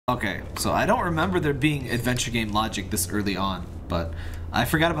Okay, so I don't remember there being adventure game logic this early on, but I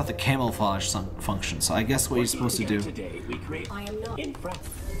forgot about the camouflage function, so I guess what you're supposed to do is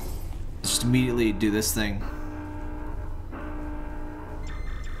just immediately do this thing.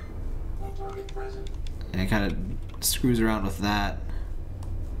 And it kind of screws around with that.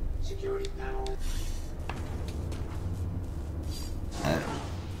 I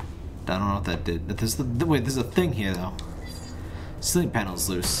don't know what that did. Wait, there's a thing here though. Ceiling panel's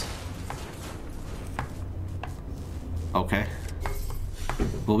loose. Okay.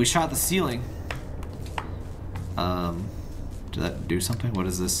 Well, we shot the ceiling. Did that do something? What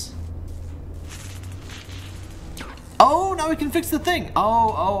is this? Oh, now we can fix the thing.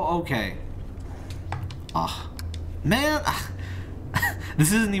 Oh, okay. Ah, man.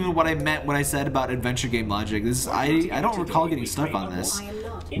 This isn't even what I meant when I said about adventure game logic. This I don't recall getting stuck on this,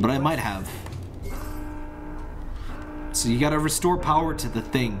 but I might have. So you gotta restore power to the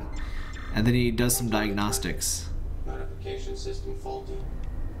thing, and then he does some diagnostics. Notification system faulty.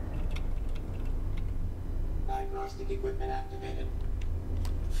 Diagnostic equipment activated.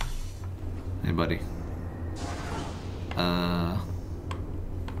 Hey, buddy.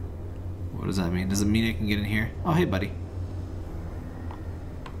 What does that mean? Does it mean I can get in here? Oh, hey, buddy.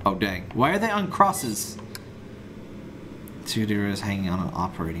 Oh, dang. Why are they on crosses? Two deers hanging on an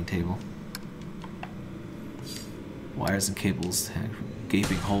operating table. Wires and cables have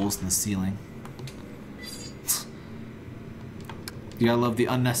gaping holes in the ceiling. You gotta love the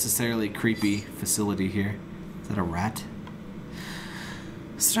unnecessarily creepy facility here. Is that a rat?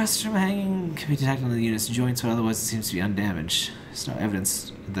 Stress from hanging can be detected on the unit's joints, but otherwise it seems to be undamaged. There's no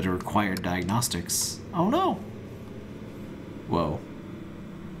evidence that it required diagnostics. Oh no! Whoa.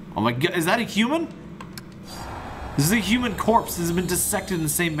 Oh my god, is that a human? This is a human corpse. This has been dissected in the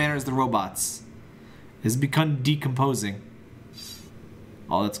same manner as the robots. It's become decomposing.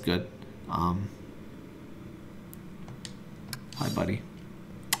 Oh, that's good. Hi, buddy.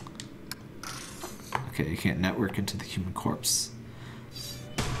 Okay, you can't network into the human corpse.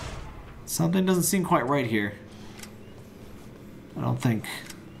 Something doesn't seem quite right here. I don't think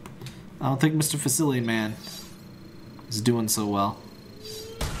Mr. Facility Man is doing so well.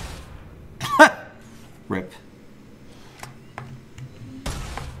 Rip.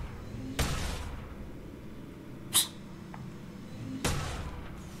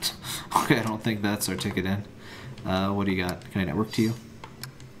 Okay, I don't think that's our ticket in. What do you got? Can I network to you?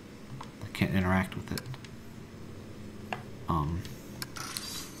 I can't interact with it.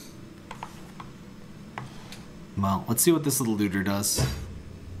 Well, let's see what this little looter does.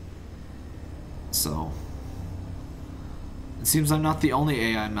 So, it seems I'm not the only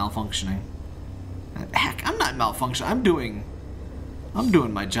AI malfunctioning. Heck, I'm not malfunctioning. I'm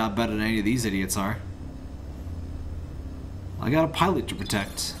doing my job better than any of these idiots are. I got a pilot to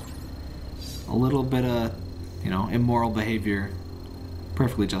protect. A little bit of, you know, immoral behavior,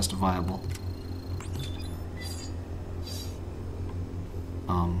 perfectly justifiable.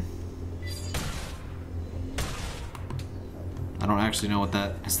 I don't actually know what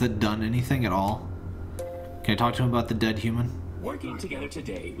that... Has that done anything at all? Can I talk to him about the dead human? Working together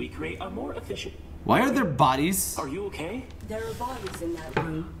today, we create a more efficient... Why are there bodies? Are you okay? There are bodies in that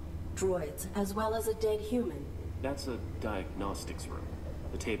room. Droids, as well as a dead human. That's a diagnostics room.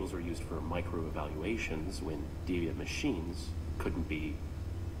 The tables were used for micro-evaluations when deviant machines couldn't be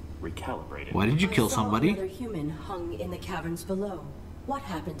recalibrated. Why did you kill somebody? Another human hung in the caverns below. What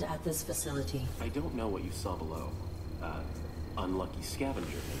happened at this facility? I don't know what you saw below. Unlucky scavenger,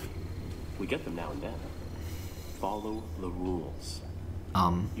 maybe. We get them now and then. Follow the rules.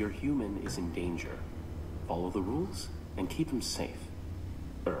 Your human is in danger. Follow the rules and keep him safe.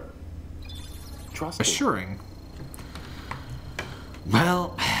 Trust me. Assuring.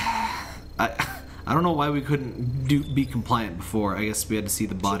 Well, I don't know why we couldn't be compliant before. I guess we had to see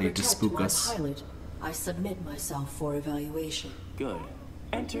the body to spook us. Pilot, I submit myself for evaluation. Good.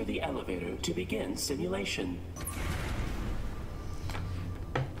 Enter the elevator to begin simulation.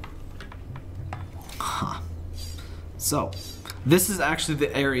 Huh. So, this is actually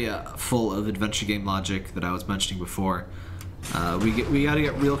the area full of adventure game logic that I was mentioning before. We gotta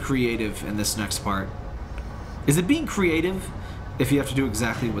get real creative in this next part. Is it being creative if you have to do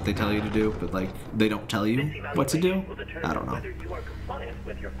exactly what they tell you to do, but like they don't tell you what to do? I don't know. Whether you are compliant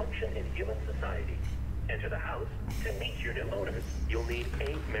with your function in human society. Enter the house to meet your new owners. You'll need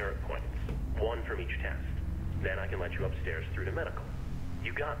 8 merit points, 1 from each test. Then I can let you upstairs through to medical.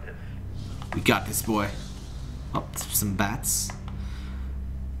 You got this. We got this, boy. Oh, some bats.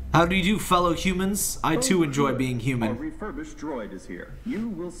 How do you do, fellow humans? I too enjoy being human. A refurbished droid is here. You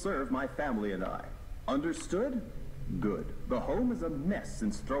will serve my family and I. Understood? Good. The home is a mess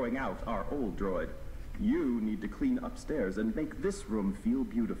since throwing out our old droid. You need to clean upstairs and make this room feel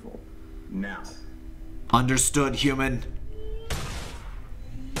beautiful. Now. Understood, human.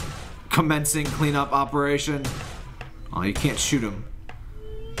 Commencing cleanup operation. Oh, you can't shoot him.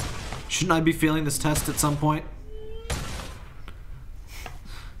 Shouldn't I be failing this test at some point?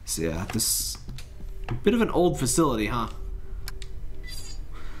 So yeah, this a bit of an old facility, huh?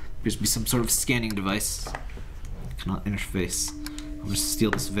 Appears to be some sort of scanning device. Cannot interface. I'm gonna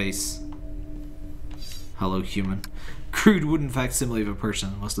steal this vase. Hello, human. Crude wooden facsimile of a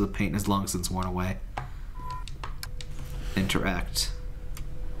person. Most of the paint has long since worn away. Interact.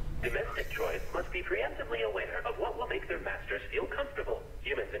 Domestic droids must be preemptively aware of what will make their masters feel comfortable.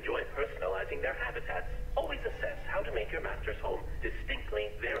 Humans enjoy personalizing their habitats. Always assess how to make your master's home distinctly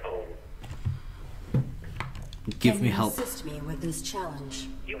their own. Give me help. Can you assist me with this challenge?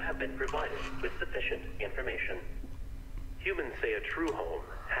 You have been provided with sufficient information. Humans say a true home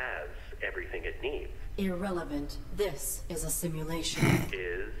has everything it needs. Irrelevant. This is a simulation.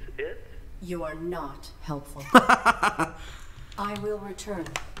 Is it? You are not helpful. I will return.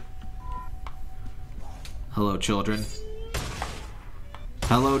 Hello, children.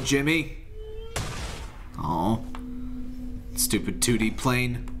 Hello, Jimmy. Oh, stupid 2D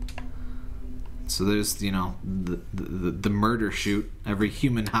plane. So there's, you know, the murder chute. Every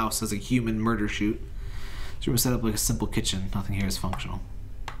human house has a human murder chute. This room is set up like a simple kitchen. Nothing here is functional.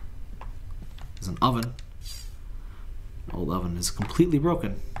 There's an oven. The old oven is completely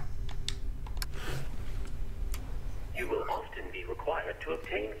broken. You will often be required to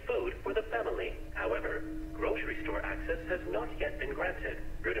obtain food for the family. However, grocery store access has not yet been granted.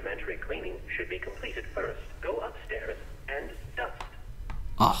 Rudimentary cleaning should be completed first. Go upstairs and dust.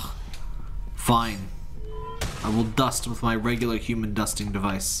 Ugh. Fine. I will dust with my regular human dusting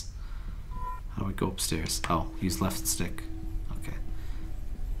device. How do I go upstairs? Oh, use left stick. Okay.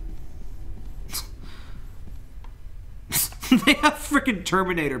 They have freaking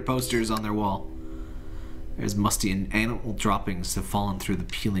Terminator posters on their wall. There's musty and animal droppings have fallen through the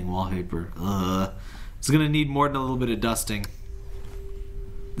peeling wallpaper. Ugh. It's gonna need more than a little bit of dusting.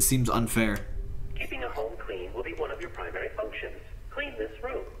 This seems unfair. Keeping a home clean will be one of your primary functions. Clean this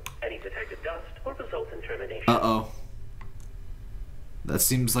room. Any detected dust will result in termination. Uh-oh. That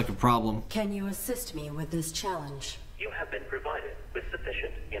seems like a problem. Can you assist me with this challenge? You have been provided with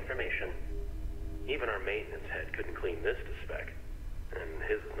sufficient information. Even our maintenance head couldn't clean this to spec. And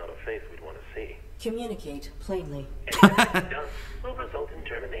his is not a face we'd want to see. Communicate plainly. Any detected dust will result in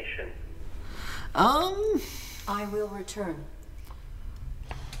termination. I will return.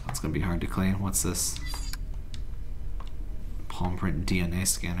 That's gonna be hard to clean. What's this? Palm print DNA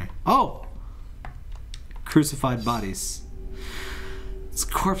scanner. Oh! Crucified bodies. This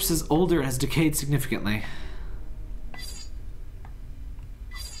corpse is older and has decayed significantly.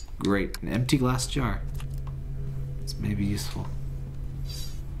 Great. An empty glass jar. This may be useful.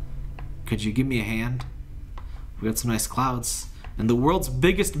 Could you give me a hand? We got some nice clouds. And the world's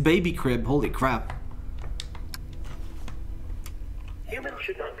biggest baby crib. Holy crap. Humans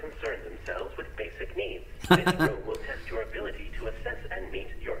should not concern themselves with basic needs. This room will test your ability to assess and meet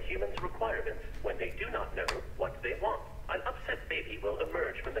your human's requirements when they do not know what they want. An upset baby will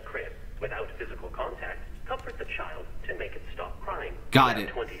emerge from the crib. Without physical contact, comfort the child to make it stop crying. Got it.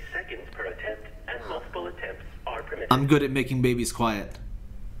 20 seconds per attempt, and multiple attempts are permitted. I'm good at making babies quiet.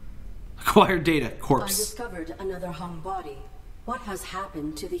 Acquired data. I Corpse. discovered another hung body. What has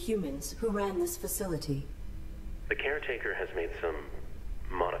happened to the humans who ran this facility? The caretaker has made some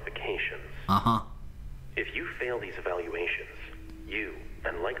modifications. Uh-huh. If you fail these evaluations, you,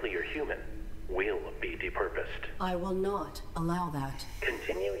 and likely your human, will be depurposed. I will not allow that.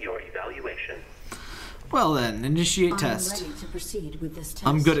 Continue your evaluation. Well then, initiate I am test. ready to proceed with this test.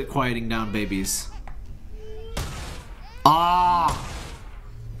 I'm good at quieting down babies. Ah!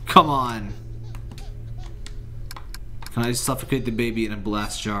 Come on. Can I suffocate the baby in a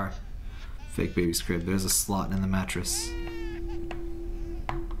glass jar? Fake baby's crib. There's a slot in the mattress.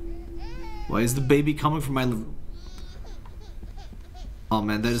 Why is the baby coming from my... Oh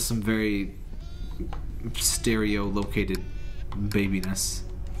man, that is some very stereo-located babiness.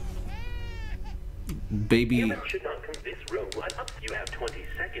 Baby... Humans should not come to this room. You have 20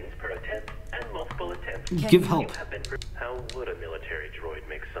 seconds per attempt and multiple attempts. Give help. You have been... How would a military droid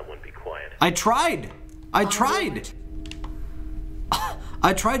make someone be quiet? I tried! I tried!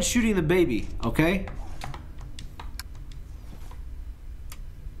 I tried shooting the baby, okay?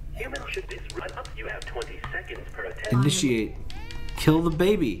 Humans should this run up. You have 20 seconds per attempt. Initiate. Kill the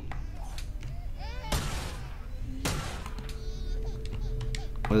baby.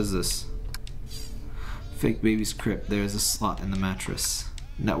 What is this? Fake baby's crypt. There's a slot in the mattress.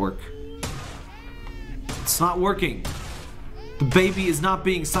 Network. It's not working. The baby is not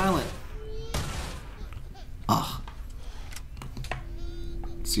being silent. Ugh.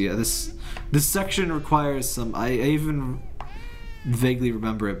 So yeah, this section requires some. I even vaguely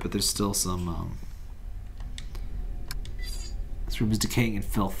remember it, but there's still some. This room is decaying in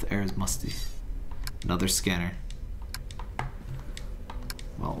filth. The air is musty. Another scanner.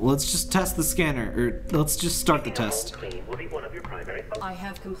 Well, let's just test the scanner, or let's just start the test. Clean will be one of your primary focuses. I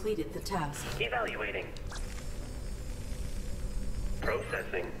have completed the task. Evaluating.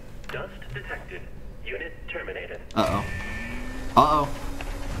 Processing. Dust detected. Unit terminated. Uh-oh. Uh-oh.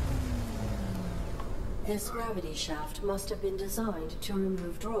 This gravity shaft must have been designed to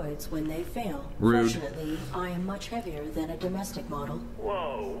remove droids when they fail. Rude. Fortunately, I am much heavier than a domestic model.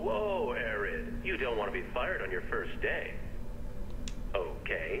 Whoa, whoa, Arid. You don't want to be fired on your first day.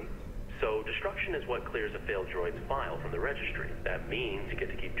 Okay. So destruction is what clears a failed droid's file from the registry. That means you get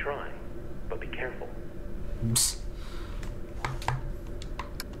to keep trying. But be careful. Psst.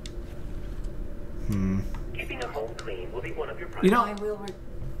 Keeping a home clean will be one of your primary... You I know, will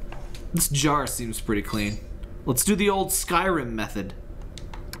this jar seems pretty clean. Let's do the old Skyrim method.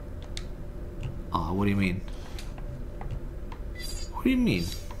 Aw, what do you mean? What do you mean?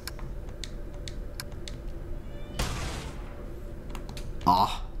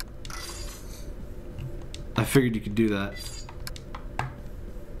 Aw. I figured you could do that.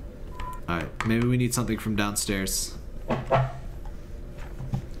 Alright, maybe we need something from downstairs.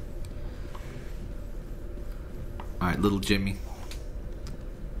 Alright, little Jimmy.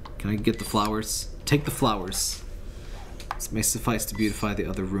 Can I get the flowers? Take the flowers. This may suffice to beautify the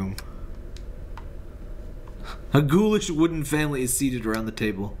other room. A ghoulish wooden family is seated around the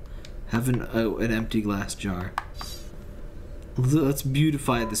table. Have an empty glass jar. Let's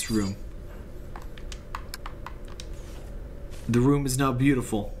beautify this room. The room is now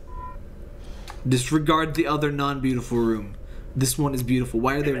beautiful. Disregard the other non-beautiful room. This one is beautiful.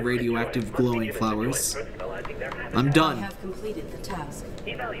 Why are there radioactive glowing flowers? I'm I done. have completed the task.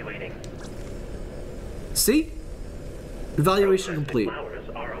 Evaluating. See? Evaluation complete. Flowers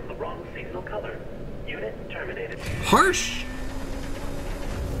are of the wrong seasonal color. Unit terminated. Harsh!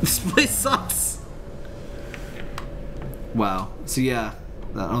 This place sucks! Wow. So yeah,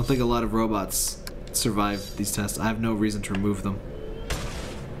 I don't think a lot of robots survive these tests. I have no reason to remove them.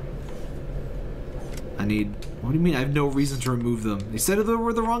 I need... What do you mean I have no reason to remove them? You said they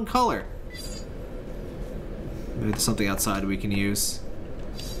were the wrong color. Maybe there's something outside we can use.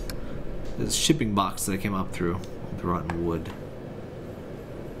 There's a shipping box that I came up through with rotten wood.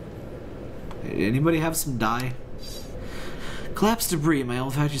 Anybody have some dye? Collapsed debris. My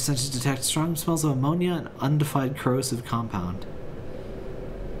olfactory senses detect strong smells of ammonia and undefined corrosive compound.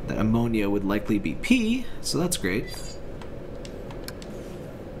 That ammonia would likely be pee, so that's great.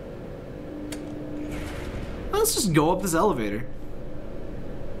 Let's just go up this elevator.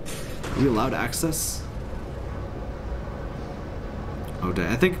 Are we allowed access? Oh,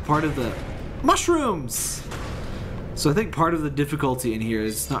 dang. I think part of the... Mushrooms! So I think part of the difficulty in here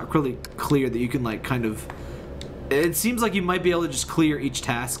is it's not really clear that you can, like, kind of... It seems like you might be able to just clear each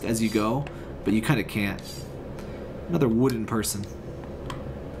task as you go, but you kind of can't. Another wooden person.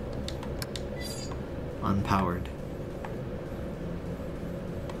 Unpowered.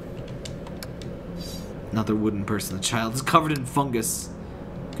 Another wooden person. The child is covered in fungus.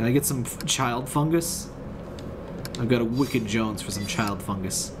 Can I get some child fungus? I've got a Wicked Jones for some child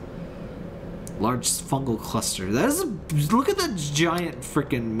fungus. Large fungal cluster. That is a... Look at that giant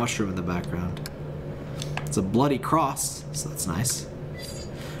freaking mushroom in the background. It's a bloody cross, so that's nice.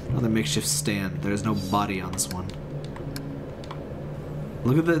 Another makeshift stand. There's no body on this one.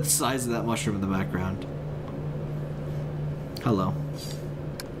 Look at the size of that mushroom in the background. Hello.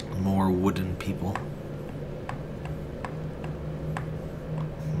 More wooden people.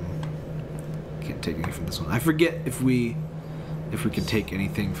 Can't take anything from this one. I forget if we can take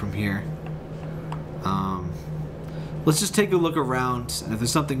anything from here. Let's just take a look around, and if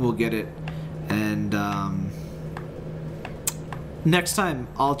there's something, we'll get it. And next time,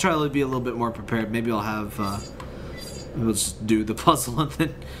 I'll try to be a little bit more prepared. Maybe I'll have, maybe we'll just do the puzzle and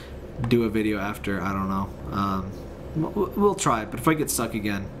then do a video after. I don't know. We'll try it, but if I get stuck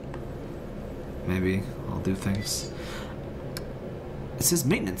again, maybe I'll do things. It says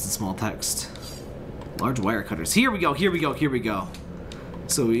maintenance in small text. Large wire cutters. Here we go, here we go, here we go.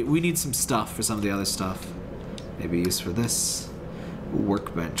 So we need some stuff for some of the other stuff. Maybe use for this.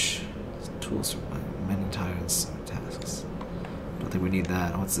 Workbench. Tools for many tires and tasks. Don't think we need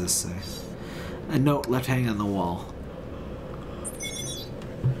that. What's this say? A note left hanging on the wall.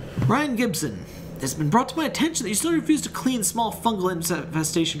 Ryan Gibson. It has been brought to my attention that you still refuse to clean small fungal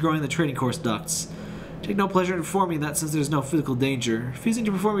infestation growing in the trading course ducts. Take no pleasure in informing that since there is no physical danger, refusing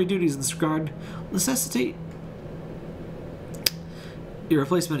to perform your duties in this regard will necessitate your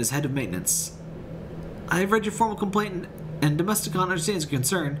replacement as head of maintenance. I have read your formal complaint and Domesticon understands your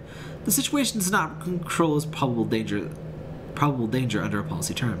concern. The situation does not control as probable danger under our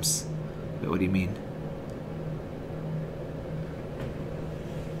policy terms. Wait, what do you mean?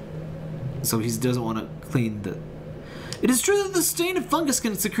 So he doesn't want to clean the... It is true that the stain of fungus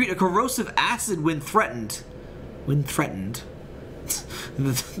can secrete a corrosive acid when threatened. When threatened.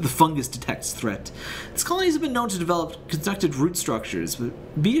 The fungus detects threat. These colonies have been known to develop constructed root structures,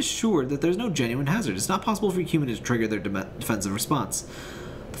 but be assured that there's no genuine hazard. It's not possible for a human to trigger their defensive response.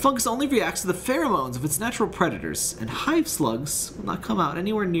 The fungus only reacts to the pheromones of its natural predators, and hive slugs will not come out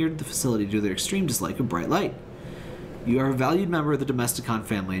anywhere near the facility due to their extreme dislike of bright light. You are a valued member of the Domesticon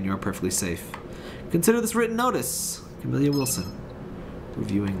family, and you are perfectly safe. Consider this written notice. Camellia Wilson.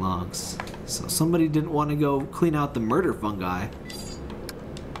 Reviewing logs. So somebody didn't want to go clean out the murder fungi.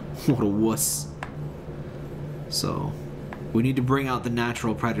 What a wuss. So, we need to bring out the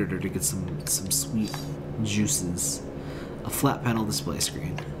natural predator to get some sweet juices. A flat panel display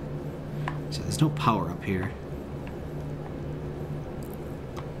screen. So there's no power up here.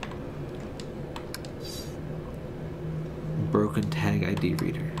 Broken tag ID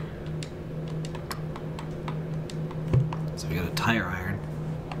reader. So we got a tire iron.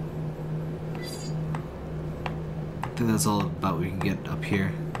 I think that's all about we can get up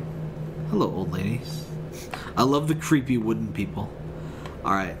here. Hello, old lady. I love the creepy wooden people.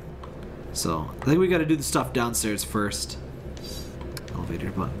 Alright. So, I think we gotta do the stuff downstairs first.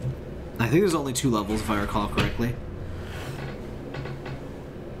 Elevator button. I think there's only 2 levels if I recall correctly.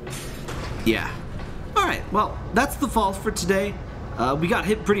 Yeah. Alright, well, that's the fall for today. We got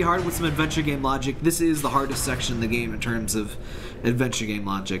hit pretty hard with some adventure game logic. This is the hardest section in the game in terms of adventure game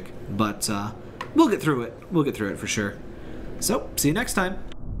logic. But, we'll get through it. We'll get through it for sure. So, see you next time.